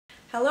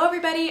Hello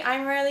everybody,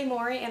 I'm Riley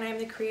Mori and I'm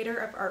the creator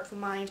of Artful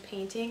Mind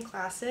painting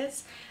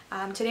classes.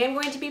 Today I'm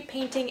going to be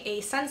painting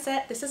a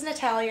sunset. This is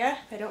Natalia.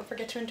 I don't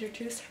forget to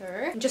introduce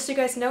her. And just so you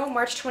guys know,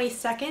 March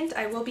 22nd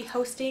I will be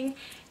hosting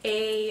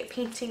a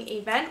painting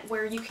event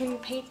where you can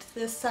paint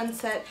this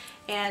sunset,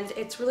 and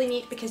it's really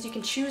neat because you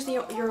can choose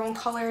your own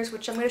colors,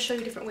 which I'm going to show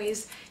you different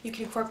ways you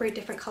can incorporate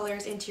different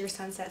colors into your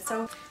sunset.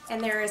 And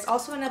there is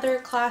also another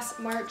class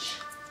March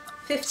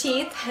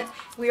 15th.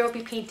 We will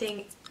be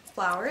painting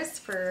flowers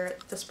for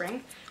the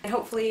spring, and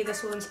hopefully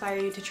this will inspire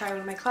you to try one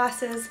of my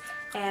classes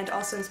and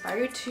also inspire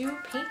you to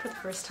paint for the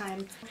first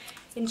time.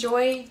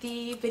 Enjoy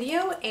the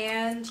video,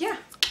 and yeah.